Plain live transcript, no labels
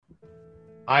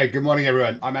Hi, good morning,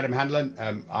 everyone. I'm Adam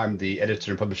Hanlon. I'm the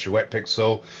editor and publisher of Wet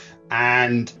Pixel,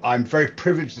 and I'm very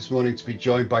privileged this morning to be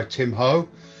joined by Tim Ho.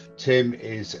 Tim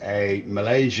is a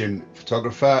Malaysian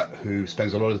photographer who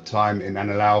spends a lot of time in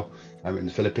Anilao in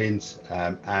the Philippines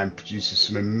and produces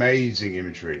some amazing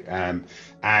imagery and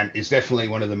is definitely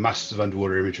one of the masters of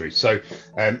underwater imagery. So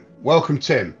welcome,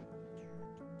 Tim.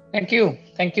 Thank you.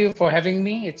 Thank you for having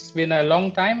me. It's been a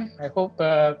long time. I hope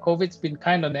COVID's been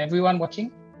kind on everyone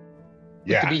watching.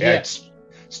 Yeah, it's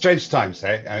strange times,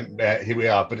 hey? And here we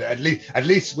are. But at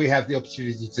least we have the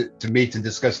opportunity to meet and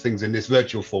discuss things in this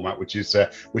virtual format, which is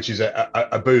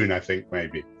a boon, I think,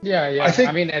 maybe. Yeah.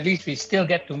 I mean, at least we still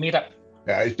get to meet up.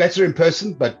 Yeah, it's better in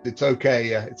person, but it's okay.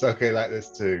 It's okay like this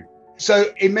too.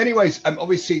 So in many ways,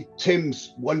 obviously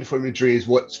Tim's wonderful imagery is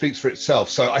what speaks for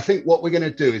itself. So I think what we're going to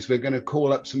do is we're going to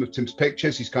call up some of Tim's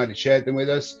pictures. He's kind of shared them with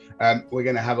us. We're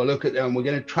going to have a look at them. And we're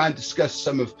going to try and discuss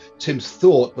some of Tim's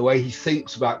thought, the way he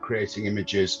thinks about creating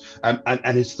images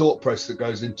and his thought process that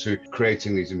goes into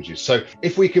creating these images. So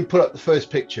if we can put up the first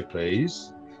picture,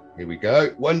 please. Here we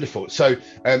go. Wonderful. So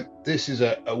this is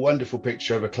a wonderful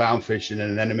picture of a clownfish and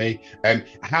an anemone.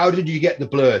 How did you get the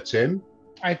blur, Tim?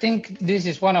 I think this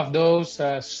is one of those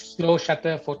slow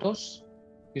shutter photos.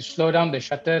 You slow down the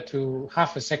shutter to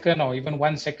half a second or even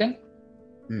 1 second,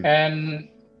 and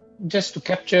just to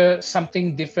capture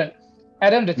something different.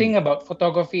 Adam, the thing about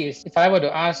photography is if I were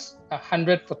to ask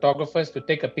 100 photographers to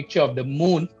take a picture of the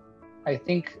moon, I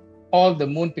think all the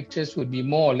moon pictures would be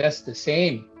more or less the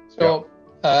same. So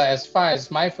as far as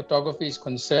my photography is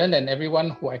concerned and everyone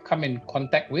who I come in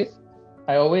contact with,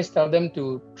 I always tell them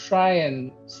to try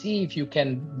and see if you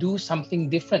can do something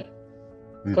different.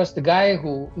 Because the guy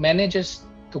who manages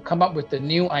to come up with the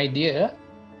new idea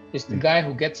is the guy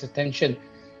who gets attention.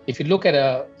 If you look at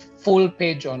a full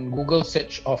page on Google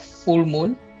search of full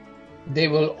moon, they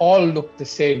will all look the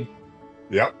same.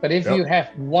 But if you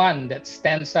have one that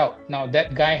stands out, now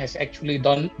that guy has actually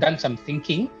done some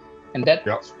thinking, and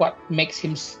that's what makes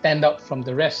him stand out from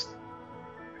the rest.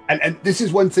 And this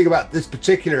is one thing about this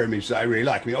particular image that I really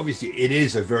like. I mean, obviously, it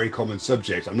is a very common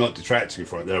subject. I'm not detracting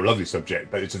from it. They're a lovely subject,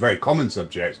 but it's a very common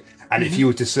subject. And if you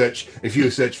were to search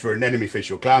for an anemone fish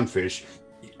or clownfish,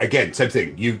 again, same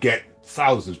thing. You get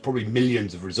thousands, probably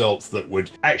millions of results that would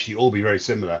actually all be very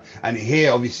similar. And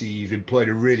here, obviously, you've employed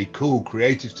a really cool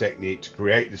creative technique to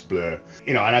create this blur.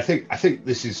 And I think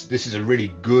this is a really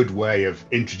good way of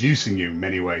introducing you in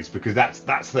many ways, because that's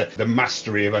the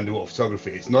mastery of underwater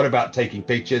photography. It's not about taking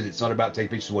pictures. It's not about taking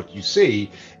pictures of what you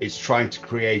see. It's trying to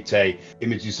create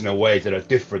images in a way that are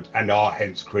different and are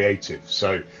hence creative.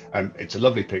 So it's a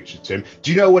lovely picture, Tim.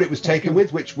 Do you know what it was taken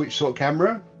with? Which sort of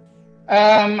camera?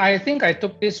 I think I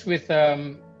took this with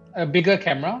a bigger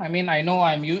camera. I mean, I know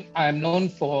I'm known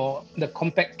for the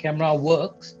compact camera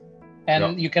works,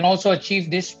 and you can also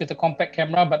achieve this with a compact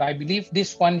camera. But I believe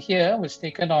this one here was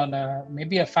taken on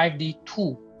maybe a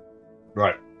 5D2.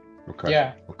 Right. Okay.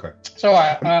 Yeah. Okay. So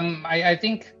I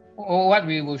think what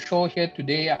we will show here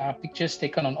today are pictures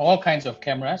taken on all kinds of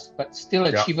cameras, but still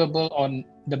achievable on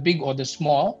the big or the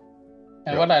small.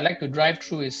 And what I like to drive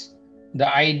through is the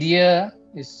idea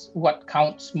is what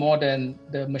counts more than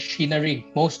the machinery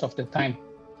most of the time.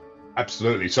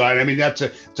 Absolutely. So I mean, it's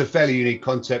a fairly unique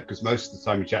concept, because most of the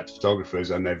time you chat to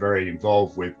photographers and they're very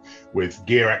involved with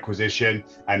gear acquisition,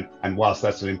 and whilst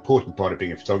that's an important part of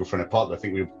being a photographer and a part that I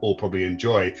think we all probably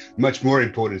enjoy, much more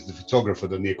important is the photographer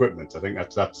than the equipment. I think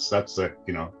that's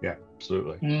absolutely.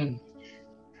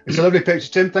 It's a lovely picture,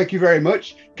 Tim. Thank you very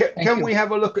much. Can we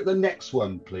have a look at the next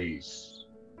one, please?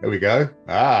 There we go.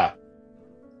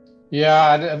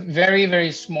 Yeah, a very,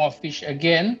 very small fish.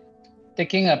 Again,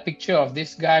 taking a picture of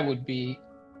this guy would be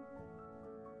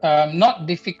not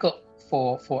difficult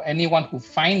for anyone who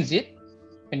finds it.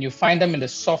 When you find them in the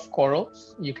soft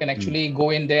corals, you can actually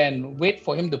go in there and wait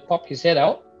for him to pop his head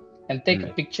out and take a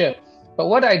picture. But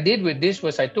what I did with this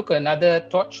was I took another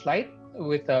torchlight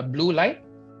with a blue light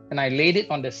and I laid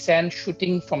it on the sand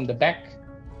shooting from the back.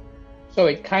 So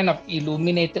it kind of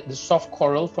illuminated the soft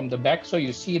coral from the back. So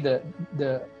you see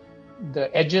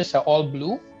the edges are all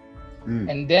blue.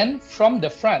 And then from the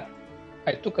front,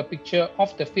 I took a picture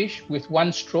of the fish with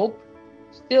one stroke,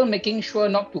 still making sure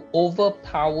not to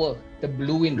overpower the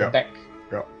blue in the back.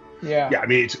 Yeah. I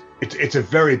mean, it's a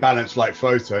very balanced light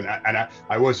photo, and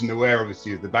I wasn't aware,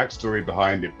 obviously, of the backstory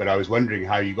behind it, but I was wondering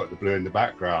how you got the blue in the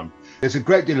background. There's a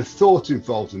great deal of thought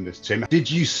involved in this, Tim. Did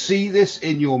you see this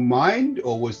in your mind,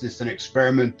 or was this an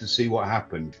experiment to see what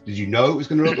happened? Did you know it was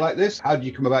going to look like this? How did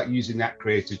you come about using that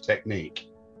creative technique?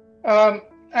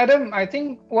 Adam, I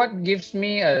think what gives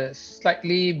me a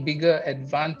slightly bigger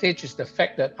advantage is the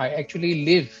fact that I actually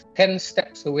live 10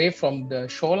 steps away from the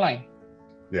shoreline.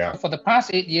 Yeah. For the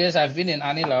past 8 years, I've been in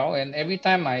Anilao, and every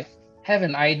time I have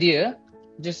an idea,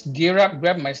 just gear up,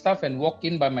 grab my stuff, and walk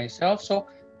in by myself. So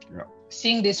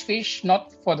seeing this fish,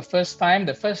 not for the first time.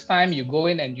 The first time you go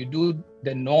in and you do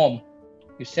the norm.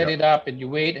 You set it up and you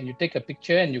wait and you take a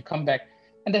picture and you come back.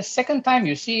 And the second time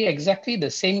you see exactly the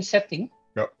same setting,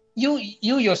 you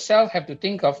yourself have to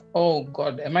think of, oh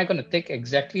God, am I going to take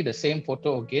exactly the same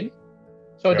photo again?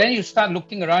 So then you start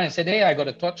looking around and say, hey, I got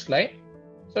a torchlight.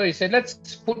 So he said, let's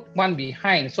put one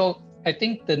behind. So I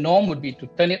think the norm would be to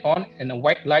turn it on in a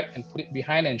white light and put it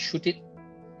behind and shoot it.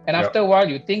 And after a while,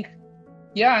 you think,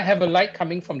 yeah, I have a light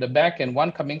coming from the back and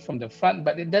one coming from the front,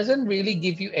 but it doesn't really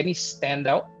give you any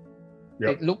standout.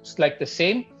 It looks like the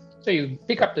same. So you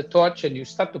pick up the torch and you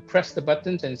start to press the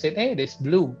buttons and say, hey, there's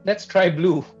blue. Let's try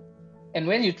blue. And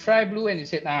when you try blue and you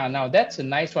say, now that's a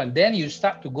nice one, then you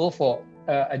start to go for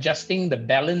adjusting the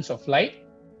balance of light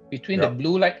between the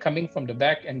blue light coming from the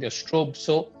back and the strobe.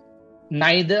 So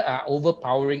neither are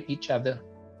overpowering each other.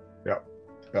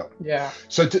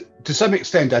 So to some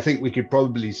extent, I think we could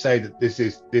probably say that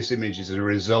this image is a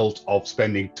result of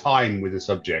spending time with the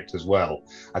subject as well.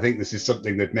 I think this is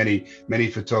something that many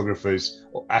photographers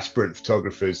or aspirant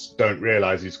photographers don't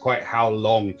realize is quite how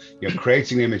long,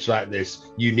 creating an image like this,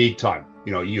 you need time.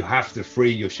 You have to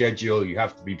free your schedule. You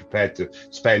have to be prepared to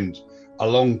spend a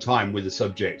long time with the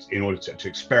subject in order to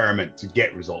experiment to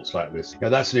get results like this.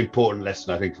 That's an important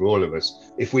lesson, I think, for all of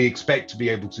us. If we expect to be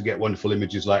able to get wonderful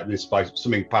images like this by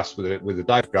swimming past with a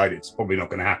dive guide, it's probably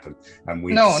not going to happen.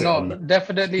 And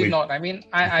definitely not. I mean,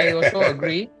 I also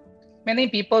agree. Many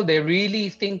people, they really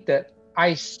think that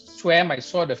I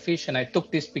saw the fish and I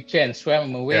took this picture and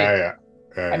swam away.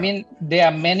 I mean, there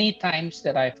are many times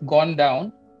that I've gone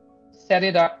down, set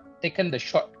it up, taken the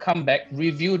shot, come back,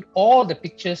 reviewed all the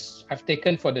pictures I've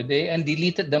taken for the day and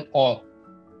deleted them all,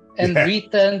 and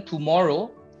returned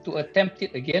tomorrow to attempt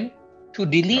it again, to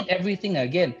delete everything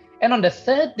again. And on the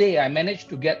third day, I managed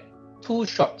to get 2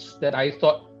 shots that I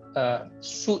thought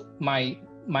suit my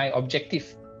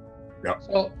objective.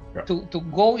 So to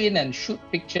go in and shoot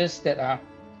pictures that are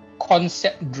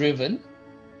concept driven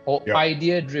or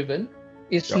idea driven,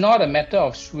 it's not a matter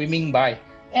of swimming by.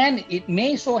 And it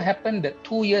may so happen that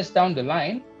 2 years down the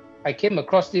line, I came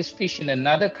across this fish in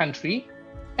another country,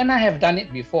 and I have done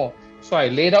it before. So I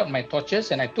laid out my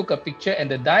torches and I took a picture, and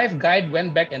the dive guide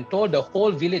went back and told the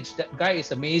whole village, that guy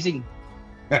is amazing.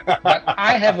 But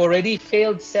I have already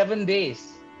failed 7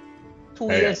 days 2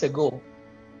 years ago.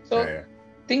 So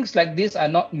things like this are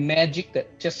not magic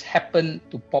that just happen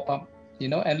to pop up,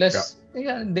 unless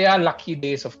they are lucky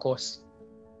days, of course.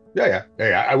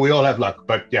 We all have luck,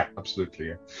 but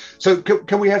absolutely. So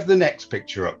can we have the next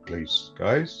picture up, please,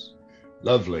 guys?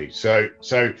 Lovely. So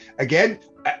again,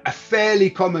 a fairly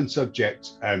common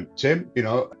subject, Tim,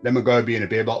 lemon goby in a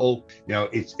beer bottle.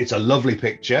 It's a lovely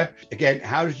picture. Again,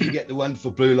 how did you get the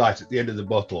wonderful blue light at the end of the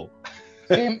bottle?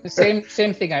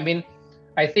 Same thing. I mean,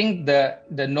 I think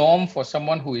the norm for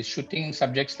someone who is shooting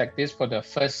subjects like this for the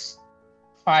first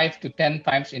 5 to 10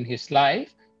 times in his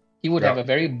life, he would have a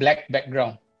very black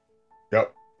background.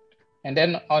 And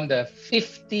then on the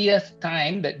 50th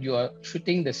time that you are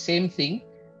shooting the same thing,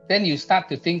 then you start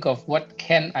to think of, what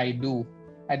can I do?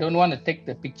 I don't want to take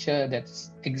the picture that's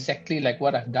exactly like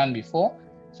what I've done before.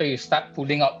 So you start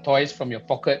pulling out toys from your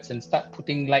pockets and start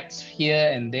putting lights here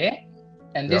and there.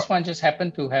 And this one just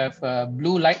happened to have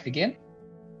blue light again,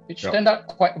 which turned out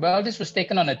quite well. This was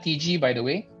taken on a TG, by the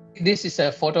way. This is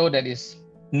a photo that is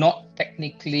not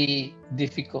technically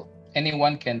difficult.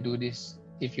 Anyone can do this.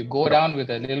 If you go down with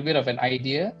a little bit of an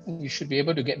idea, you should be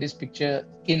able to get this picture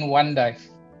in one dive.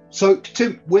 So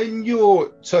Tim,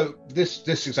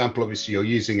 this example, obviously you're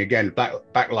using again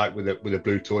backlight with a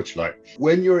blue torchlight.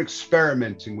 When you're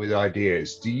experimenting with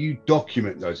ideas, do you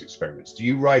document those experiments? Do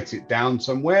you write it down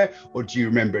somewhere, or do you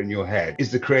remember it in your head?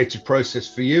 Is the creative process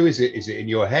for you? Is it in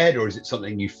your head, or is it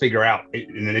something you figure out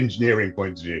in an engineering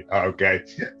point of view? Oh, okay.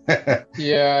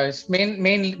 It's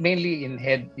mainly in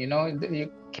head.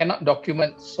 You cannot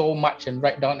document so much and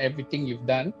write down everything you've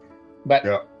done, but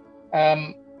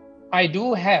I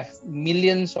do have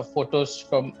millions of photos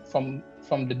from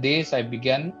the days I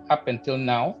began up until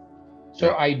now.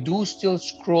 So I do still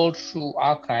scroll through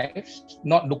archives,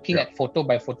 not looking at photo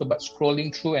by photo, but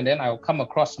scrolling through, and then I'll come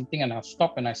across something and I'll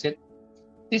stop and I said,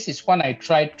 this is one I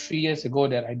tried 3 years ago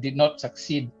that I did not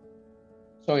succeed.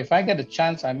 So if I get a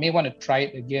chance, I may want to try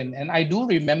it again. And I do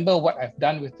remember what I've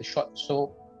done with the shot.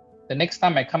 So the next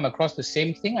time I come across the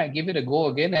same thing, I give it a go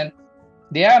again. And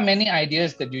there are many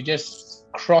ideas that you just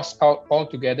cross out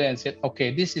altogether and said,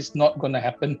 okay, this is not going to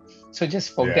happen. So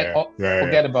just forget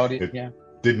about it.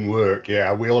 didn't work.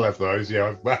 Yeah, we all have those.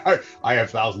 Yeah, I have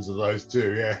thousands of those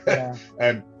too. Yeah.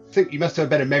 I think you must have a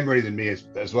better memory than me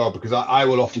as well, because I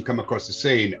will often come across a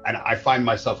scene and I find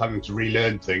myself having to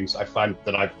relearn things. I find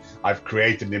that I've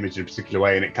created an image in a particular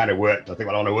way and it kind of worked. I think,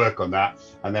 well, I want to work on that,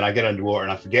 and then I get underwater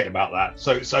and I forget about that.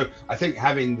 So I think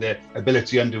having the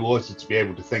ability underwater to be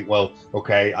able to think, well,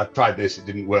 okay, I've tried this, it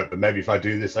didn't work, but maybe if I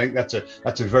do this, I think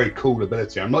that's a very cool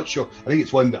ability. I'm not sure. I think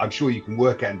it's one that I'm sure you can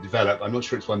work at and develop. I'm not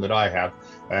sure it's one that I have.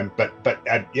 But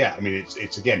yeah, I mean,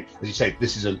 it's again, as you say,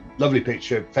 this is a lovely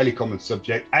picture, fairly common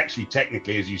subject. Actually,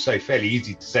 technically, as you say, fairly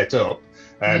easy to set up,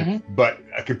 but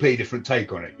a completely different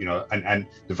take on it, you know. And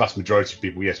the vast majority of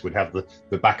people, yes, would have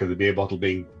the back of the beer bottle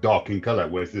being dark in colour,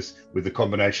 whereas this, with the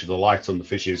combination of the light on the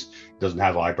fishes, doesn't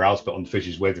have eyebrows, but on the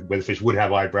fishes where the fish would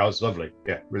have eyebrows, lovely.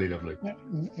 Yeah, really lovely.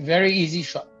 Very easy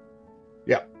shot.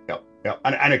 Yeah,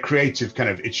 and a creative kind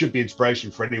of, it should be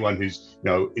inspiration for anyone who's, you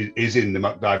know, is in the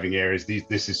muck diving areas.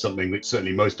 This is something that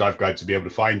certainly most dive guides will be able to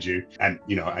find you, and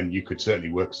you know, and you could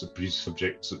certainly work as a producer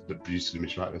subject that produces an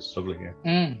image like this. Lovely,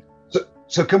 yeah.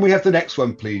 So can we have the next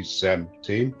one, please,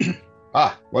 team?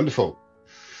 Wonderful,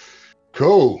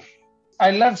 cool. I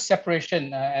love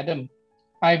separation, Adam.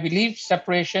 I believe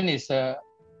separation is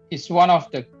one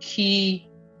of the key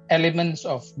elements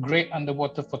of great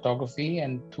underwater photography,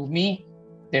 and to me,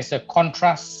 there's a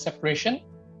contrast separation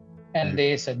and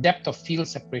there's a depth of field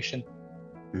separation.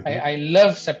 I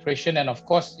love separation, and of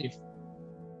course,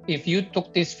 if you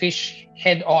took this fish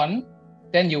head on,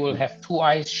 then you will have two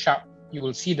eyes sharp. You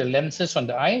will see the lenses on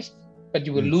the eyes, but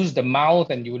you will lose the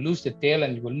mouth and you will lose the tail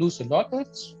and you will lose a lot.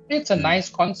 It's a nice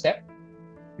concept,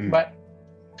 but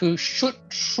to shoot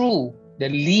through the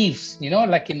leaves, you know,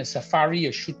 like in a safari,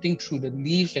 you're shooting through the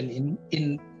leaves, and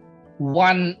in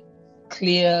one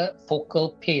clear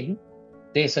focal plane,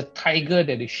 there's a tiger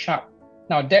that is sharp.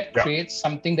 Now that creates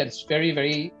something that's very,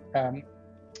 very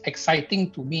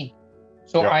exciting to me.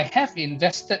 So I have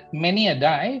invested many a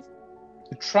dive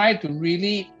to try to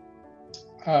really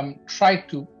try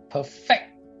to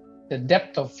perfect the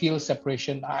depth of field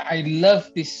separation. I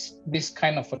love this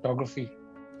kind of photography.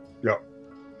 Yeah.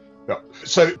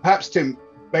 So perhaps, Tim,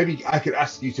 maybe I could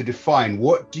ask you to define,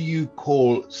 what do you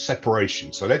call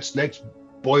separation? So let's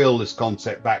boil this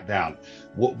concept back down.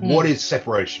 What is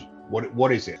separation?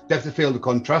 What is it? Depth of field of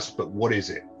contrast, but what is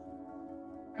it?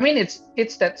 I mean,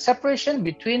 it's that separation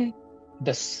between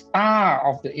the star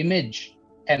of the image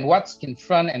and what's in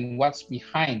front and what's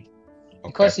behind.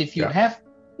 Because if you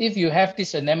have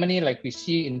this anemone like we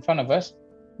see in front of us,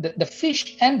 the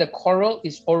fish and the coral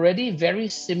is already very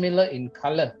similar in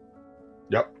color.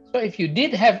 Yep. So if you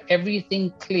did have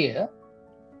everything clear,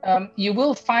 you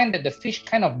will find that the fish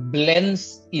kind of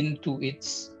blends into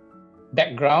its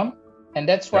background, and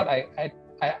that's what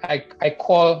I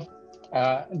call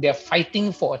they're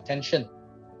fighting for attention.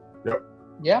 Yep.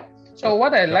 Yeah. So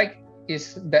what I like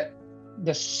is that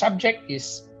the subject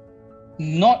is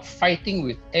not fighting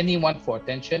with anyone for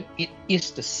attention. It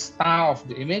is the star of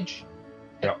the image.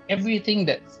 And everything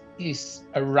that is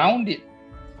around it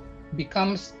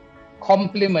becomes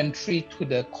complementary to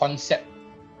the concept.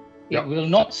 It will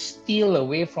not steal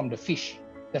away from the fish.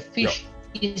 The fish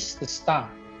is the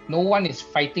star. No one is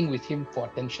fighting with him for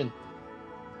attention.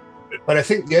 But I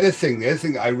think the other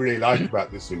thing I really like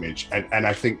about this image, and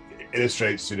I think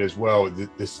illustrates it as well,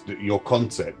 your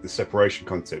concept, the separation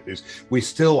concept, is we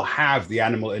still have the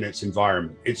animal in its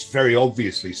environment. It's very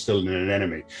obviously still an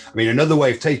anemone. I mean, another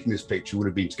way of taking this picture would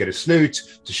have been to get a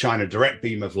snoot, to shine a direct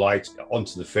beam of light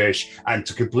onto the fish, and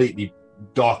to completely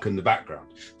darken the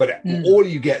background. But all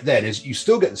you get then is you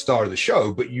still get the star of the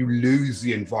show, but you lose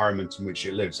the environment in which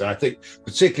it lives. And I think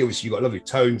particularly you've got lovely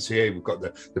tones here. We've got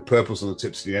the purples on the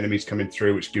tips of the anemones coming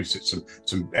through, which gives it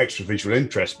some extra visual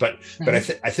interest. But I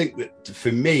think that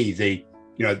for me, the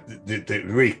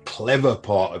really clever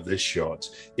part of this shot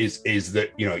is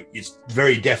that, you know, it's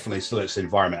very definitely still its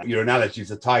environment. Your analogy of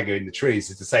the tiger in the trees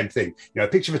is the same thing. You know, a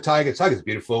picture of a tiger. Tiger's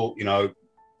beautiful, you know,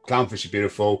 clownfish are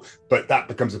beautiful, but that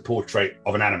becomes a portrait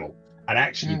of an animal. And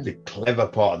actually the clever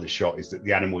part of the shot is that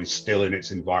the animal is still in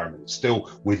its environment, it's still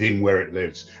within where it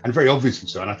lives, and very obviously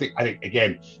so. And I think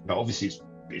again, you know, obviously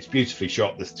it's beautifully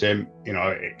shot, this Tim, you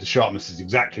know, the sharpness is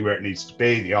exactly where it needs to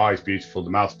be, the eye's beautiful,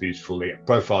 the mouth's beautiful, the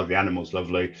profile of the animal's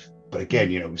lovely. But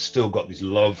again, you know, we've still got these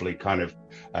lovely kind of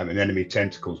anemone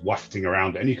tentacles wafting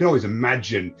around. And you can always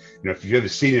imagine, you know, if you've ever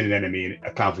seen an anemone,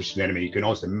 a clownfish anemone, you can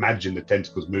always imagine the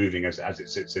tentacles moving as it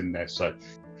sits in there. So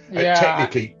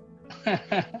technically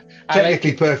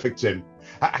perfect, Tim.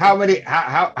 How many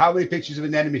pictures of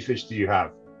anemone fish do you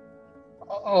have?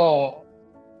 Oh,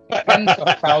 tens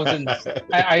of thousands.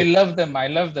 I love them.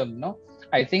 No,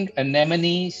 I think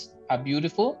anemones are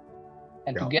beautiful.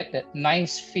 and to get that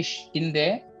nice fish in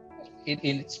there in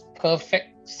its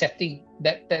perfect setting,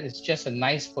 that is just a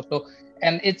nice photo.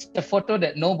 And it's a photo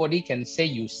that nobody can say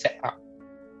you set up.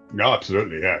 No,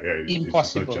 absolutely. Yeah.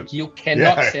 Impossible. You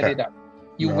cannot set it up.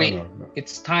 You wait. No.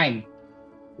 It's time.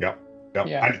 Yeah.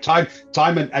 And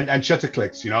time and shutter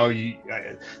clicks,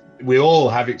 we all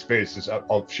have experiences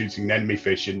of shooting an enemy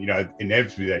fish, and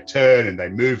inevitably they turn and they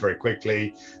move very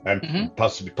quickly, and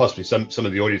possibly some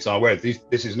of the audience are aware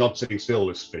this is not sitting still,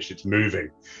 this fish, it's moving,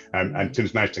 and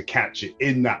Tim's managed to catch it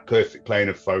in that perfect plane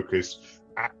of focus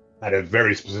at a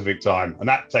very specific time, and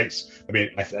that takes,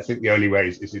 I think the only way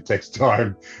is it takes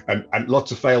time and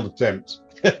lots of failed attempts.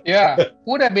 Yeah,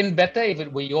 would have been better if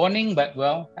it were yawning, but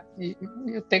well,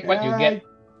 you take what you get.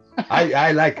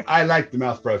 I like the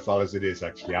mouth profile as it is.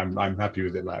 Actually, I'm happy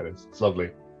with it like this. It's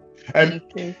lovely.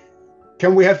 Okay.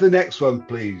 Can we have the next one,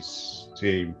 please,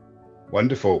 team?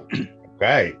 Wonderful.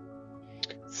 Okay.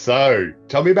 So,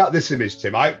 tell me about this image,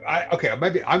 Tim. Okay,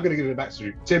 maybe I'm going to give it a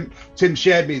backstory. Tim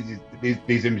shared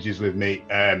these images with me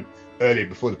earlier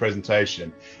before the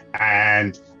presentation,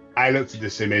 and I looked at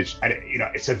this image, and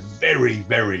it's a very,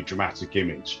 very dramatic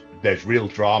image. There's real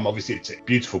drama. Obviously, it's a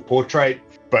beautiful portrait,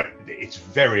 but it's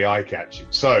very eye-catching.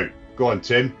 So, go on,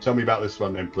 Tim. Tell me about this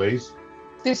one then, please.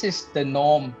 This is the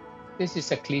norm. This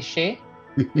is a cliche.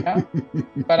 Yeah?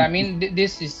 But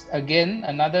this is, again,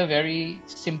 another very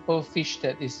simple fish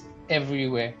that is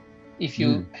everywhere. If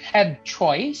you had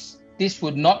choice, this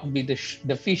would not be the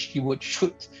fish you would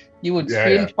shoot. You would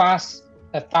swim past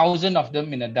 1,000 of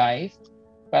them in a dive.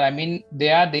 But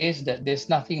there are days that there's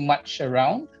nothing much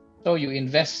around. So you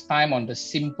invest time on the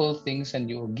simple things, and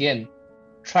you again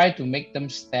try to make them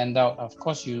stand out. Of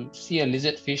course, you see a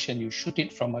lizard fish and you shoot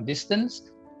it from a distance,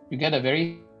 you get a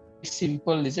very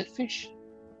simple lizard fish.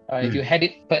 If you had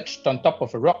it perched on top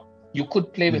of a rock, you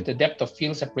could play with the depth of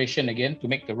field separation again to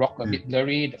make the rock a bit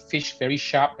blurry, the fish very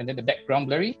sharp, and then the background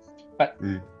blurry. But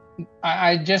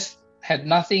I just had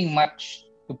nothing much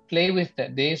to play with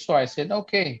that day. So I said,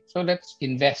 okay, so let's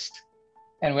invest.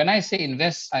 And when I say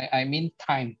invest, I mean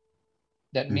time.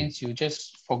 That means you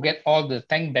just forget all the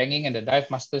tank banging and the dive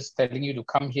masters telling you to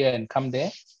come here and come there.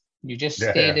 You just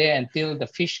stay there until the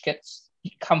fish gets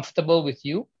comfortable with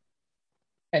you.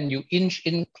 And you inch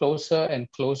in closer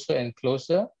and closer and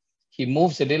closer. He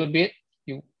moves a little bit,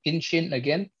 you inch in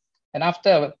again. And after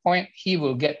a point, he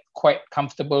will get quite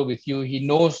comfortable with you. He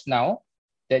knows now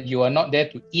that you are not there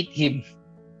to eat him.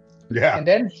 Yeah. And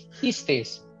then he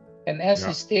stays. And as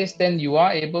he stays, then you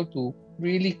are able to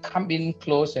really come in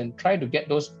close and try to get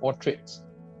those portraits.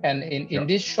 And in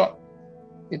this shot,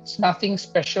 it's nothing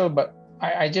special, but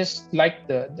I just like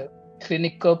the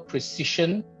clinical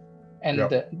precision and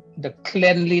the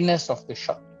cleanliness of the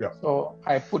shot. Yeah. So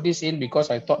I put this in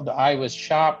because I thought the eye was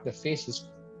sharp, the face is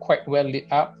quite well lit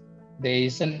up, there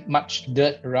isn't much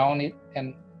dirt around it,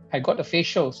 and I got a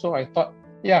facial. So I thought,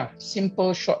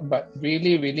 simple shot, but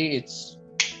really, really it's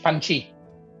punchy.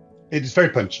 It is very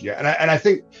punchy, and I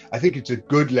think it's a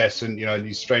good lesson, in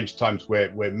these strange times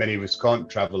where many of us can't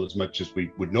travel as much as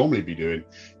we would normally be doing.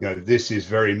 This is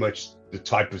very much the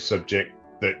type of subject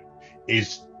that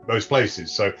is most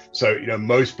places. So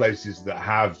most places that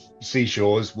have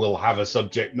seashores will have a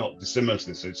subject not dissimilar to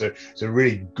this. So it's a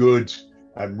really good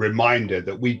reminder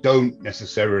that we don't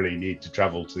necessarily need to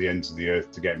travel to the ends of the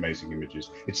earth to get amazing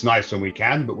images. It's nice when we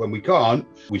can, but when we can't,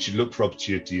 we should look for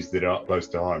opportunities that are close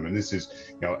to home. And this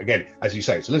is, again, as you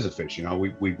say, it's a lizardfish.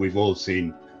 We've all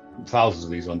seen thousands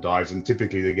of these on dives, and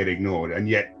typically they get ignored. And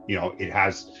yet, it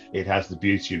has the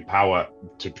beauty and power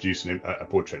to produce a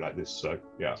portrait like this. So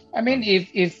yeah.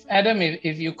 If Adam,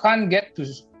 if you can't get to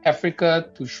Africa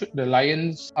to shoot the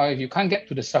lions, or if you can't get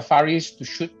to the safaris to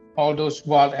shoot all those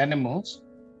wild animals,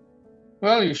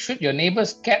 well, you shoot your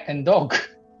neighbor's cat and dog.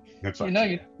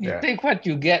 You take what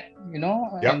you get,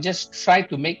 and just try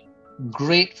to make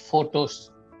great photos.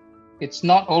 It's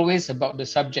not always about the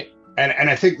subject. And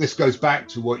I think this goes back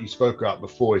to what you spoke about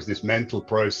before, is this mental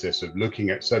process of looking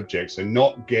at subjects and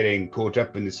not getting caught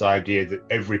up in this idea that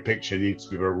every picture needs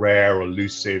to be a rare or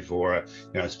elusive or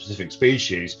a specific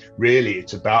species. Really,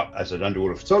 it's about, as an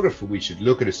underwater photographer, we should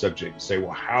look at a subject and say,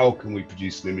 well, how can we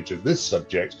produce an image of this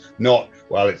subject? Not,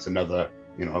 well, it's another,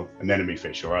 an enemy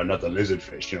fish or another lizard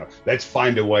fish. Let's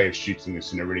find a way of shooting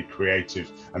this in a really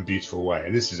creative and beautiful way.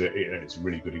 And this is it's a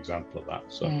really good example of that.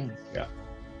 So, yeah.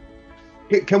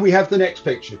 Can we have the next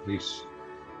picture, please?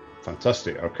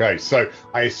 Fantastic. Okay, so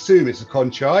I assume it's a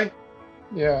conchai.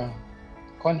 Yeah,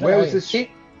 conchai. Where was this?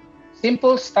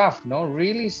 Simple stuff,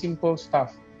 really simple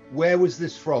stuff. Where was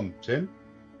this from, Tim?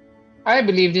 I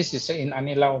believe this is in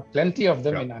Anilao. Plenty of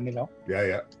them in Anilao.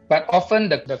 Yeah. But often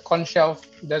the conch shell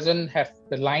doesn't have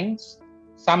the lines.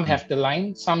 Some have the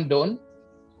line, some don't.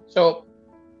 So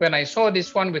when I saw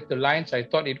this one with the lines, I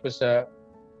thought it was a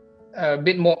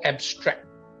bit more abstract.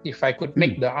 If I could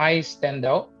make the eyes stand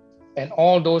out and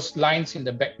all those lines in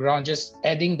the background, just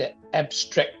adding that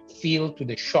abstract feel to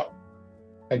the shot.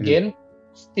 Again,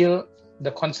 still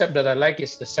the concept that I like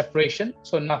is the separation.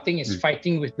 So nothing is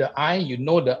fighting with the eye. You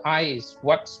know the eye is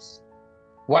what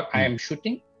I am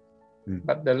shooting.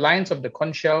 But the lines of the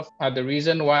conch shell are the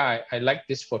reason why I like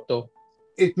this photo.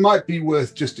 It might be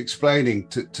worth just explaining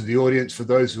to the audience, for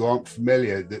those who aren't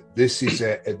familiar, that this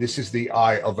is the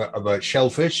eye of a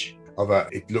shellfish.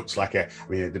 It looks like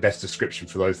the best description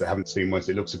for those that haven't seen one is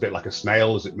it looks a bit like a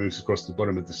snail as it moves across the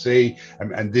bottom of the sea,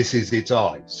 and this is its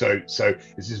eye. So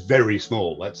this is very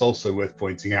small. That's also worth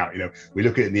pointing out. We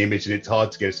look at it in the image and it's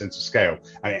hard to get a sense of scale,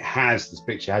 and this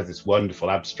picture has this wonderful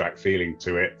abstract feeling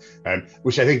to it,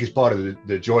 which I think is part of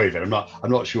the joy of it. I'm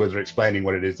not sure whether explaining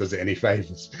what it is does it any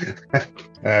favors.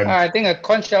 I think a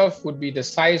conch shell would be the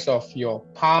size of your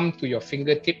palm to your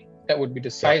fingertip. That would be the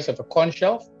size of a conch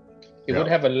shell. It would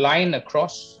have a line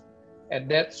across, and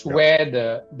that's where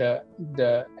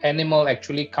the animal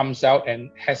actually comes out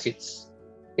and has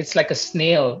it's like a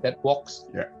snail that walks.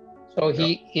 So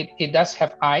it does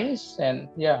have eyes, and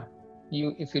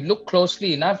if you look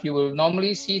closely enough, you will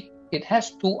normally see it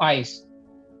has two eyes.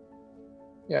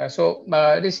 So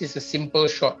this is a simple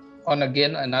shot on,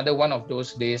 again, another one of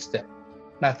those days that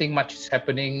nothing much is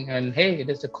happening, and hey, it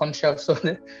is a conch shell, so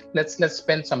let's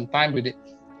spend some time with it.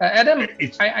 Adam,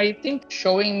 I think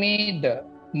showing me the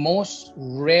most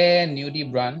rare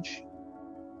nudibranch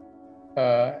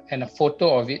and a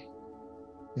photo of it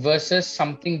versus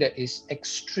something that is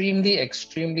extremely,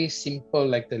 extremely simple,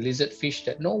 like the lizardfish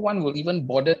that no one will even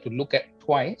bother to look at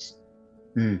twice.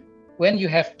 When you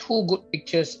have two good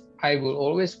pictures, I will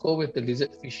always go with the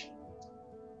lizardfish,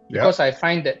 because I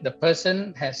find that the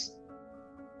person has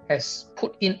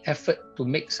put in effort to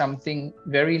make something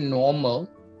very normal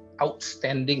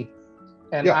outstanding,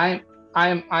 and I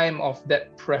am of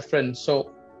that preference.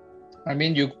 So I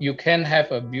mean, you can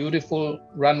have a beautiful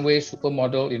runway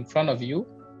supermodel in front of you,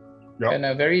 and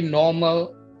a very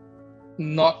normal,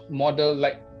 not model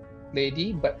like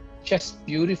lady, but just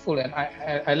beautiful. And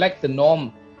I like the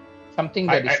norm, something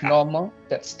that is normal,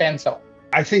 that stands out.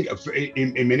 I think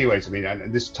in many ways, I mean,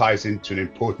 and this ties into an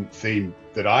important theme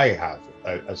that I have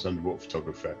as an underwater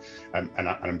photographer, and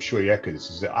I'm sure you echo this,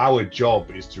 is that our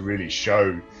job is to really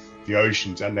show the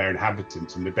oceans and their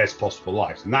inhabitants in the best possible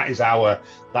light, and that's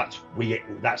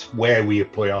where we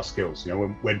employ our skills.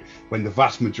 When the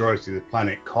vast majority of the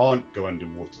planet can't go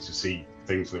underwater to see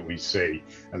things that we see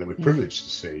and that we're privileged to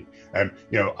see,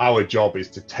 our job is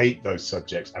to take those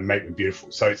subjects and make them beautiful.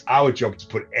 So it's our job to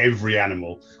put every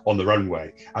animal on the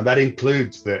runway, and that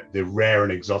includes the rare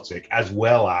and exotic, as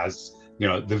well as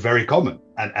the very common.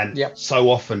 And so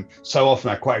often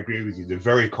I quite agree with you, the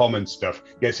very common stuff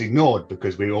gets ignored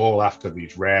because we're all after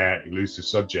these rare, elusive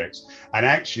subjects. And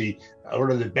actually, a lot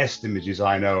of the best images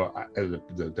I know,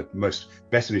 the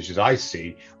best images I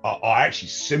see are actually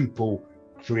simple,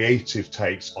 creative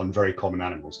takes on very common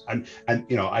animals. And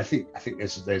I think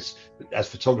there's as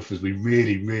photographers, we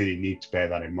really need to bear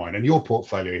that in mind. And your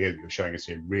portfolio here that you're showing us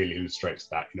here really illustrates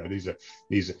that.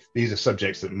 These are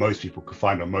subjects that most people could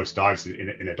find on most dives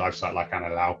in a dive site like Anna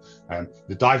Lau.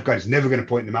 The dive guide is never going to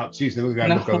point them out to you. He's never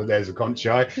going to look over there's a conch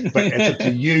eye. But it's up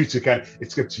to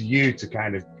you to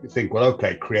kind of think, well,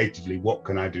 okay, creatively, what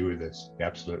can I do with this?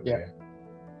 Absolutely.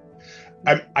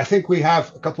 I think we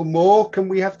have a couple more. Can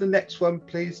we have the next one,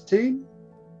 please, team?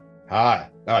 No,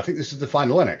 I think this is the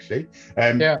final one, actually.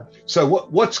 So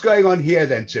what's going on here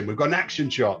then, Tim? We've got an action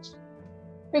shot.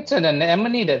 It's an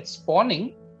anemone that's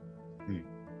spawning.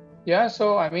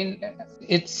 So I mean,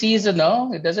 it's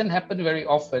seasonal. It doesn't happen very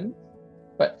often.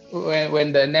 But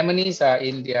when the anemones are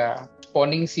in their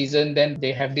spawning season, then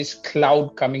they have this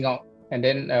cloud coming out, and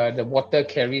then the water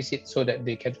carries it so that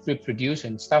they can reproduce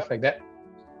and stuff like that.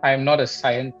 I am not a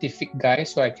scientific guy,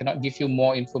 so I cannot give you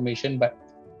more information. But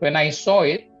when I saw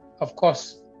it, of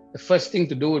course, the first thing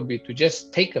to do would be to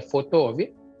just take a photo of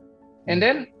it. And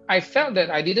then I felt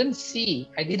that I didn't see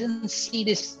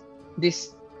this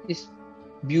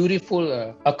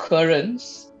beautiful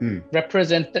occurrence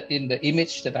represented in the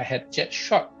image that I had just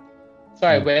shot. So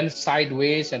I went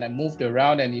sideways and I moved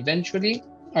around, and eventually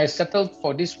I settled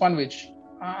for this one, which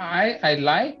I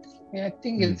like. I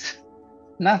think it's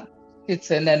not.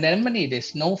 It's an anemone.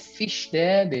 There's no fish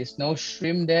there. There's no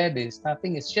shrimp there. There's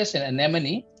nothing. It's just an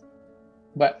anemone.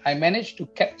 But I managed to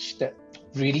catch the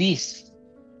release.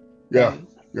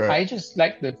 I just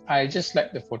like the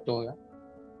photo.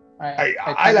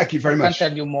 I like it very much. I can't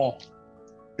tell you more.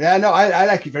 Yeah, no, I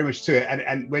like it very much too.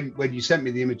 And when you sent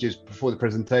me the images before the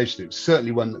presentation, it was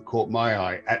certainly one that caught my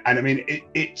eye. And I mean,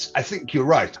 it's. I think you're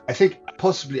right. I think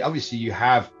possibly, obviously, you've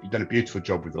done a beautiful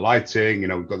job with the lighting. You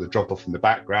know, we've got the drop off in the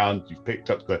background. You've picked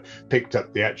up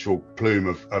the actual plume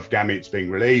of gametes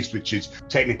being released, which is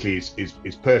technically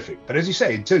is perfect. But as you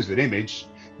say, in terms of an image,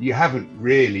 you haven't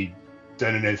really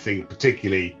done anything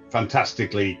particularly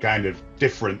fantastically kind of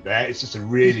different there. It's just a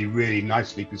really, really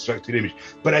nicely constructed image.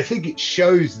 But I think it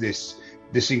shows this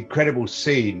incredible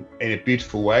scene in a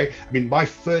beautiful way. I mean, my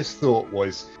first thought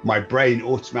was my brain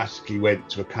automatically went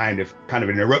to a kind of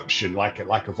an eruption, like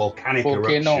a volcanic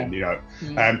eruption, you know.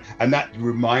 And that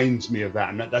reminds me of that.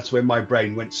 And that's where my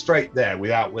brain went straight there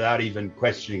without even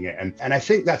questioning it. And I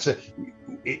think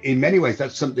in many ways,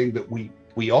 that's something that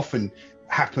we often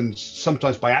happens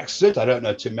sometimes by accident. I don't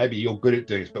know, Tim, maybe you're good at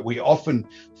doing this, but we often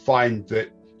find that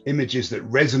images that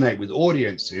resonate with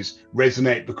audiences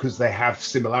resonate because they have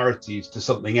similarities to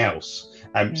something else.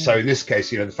 So in this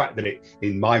case, you know, the fact that it,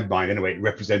 in my mind anyway, it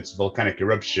represents a volcanic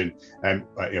eruption,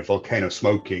 volcano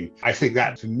smoking, I think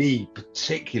that for me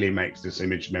particularly makes this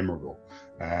image memorable.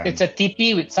 It's a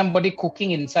teepee with somebody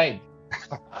cooking inside.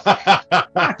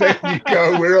 There you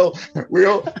go. We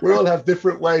all have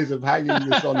different ways of hanging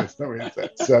this on us, don't we?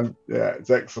 It's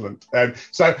excellent.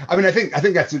 So I mean, I think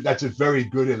that's a very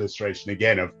good illustration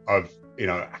again of you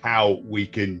know how we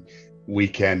can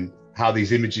how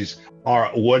these images are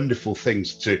wonderful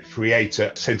things to create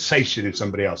a sensation in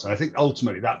somebody else. And I think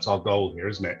ultimately that's our goal here,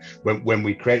 isn't it? When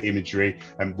we create imagery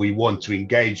and we want to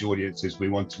engage audiences, we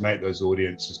want to make those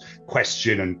audiences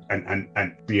question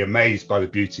and be amazed by the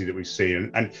beauty that we see.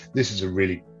 And this is a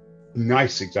really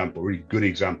nice example, really good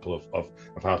example of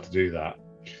how to do that.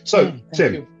 So,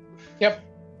 Tim. You. Yep.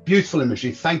 Beautiful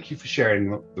imagery. Thank you for sharing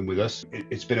them with us.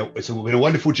 It's been a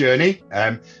wonderful journey.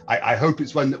 I hope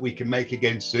it's one that we can make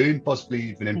again soon, possibly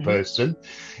even in person.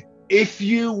 If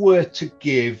you were to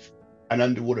give an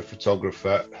underwater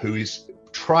photographer who is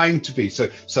trying to be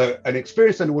so an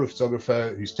experienced underwater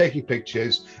photographer who's taking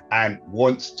pictures and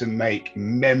wants to make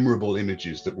memorable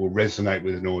images that will resonate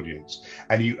with an audience,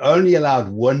 and you only allowed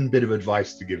one bit of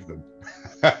advice to give them,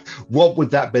 what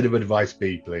would that bit of advice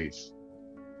be, please?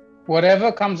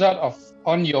 Whatever comes out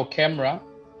on your camera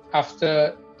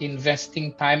after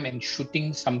investing time and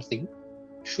shooting something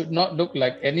should not look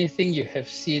like anything you have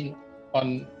seen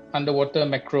on underwater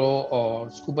macro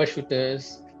or scuba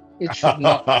shooters. It should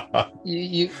not.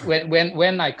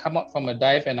 When I come out from a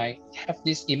dive and I have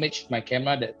this image in my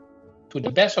camera that, to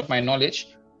the best of my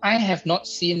knowledge, I have not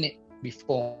seen it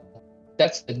before,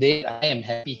 that's the day I am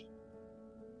happy.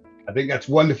 I think that's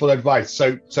wonderful advice.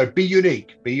 So be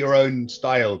unique, be your own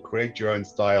style, create your own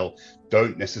style.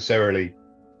 Don't necessarily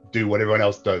do what everyone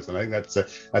else does. And I think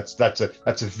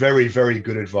that's a very, very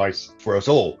good advice for us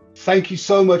all. Thank you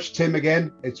so much, Tim.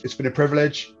 Again, it's been a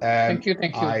privilege. Thank you.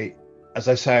 As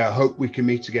I say, I hope we can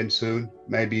meet again soon,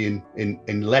 maybe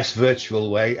in less virtual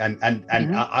way. And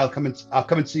I'll come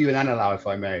and see you in Anilao if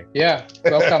I may. Yeah,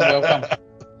 welcome.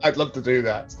 I'd love to do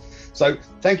that. So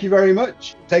thank you very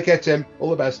much. Take care, Tim. All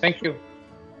the best. Thank you.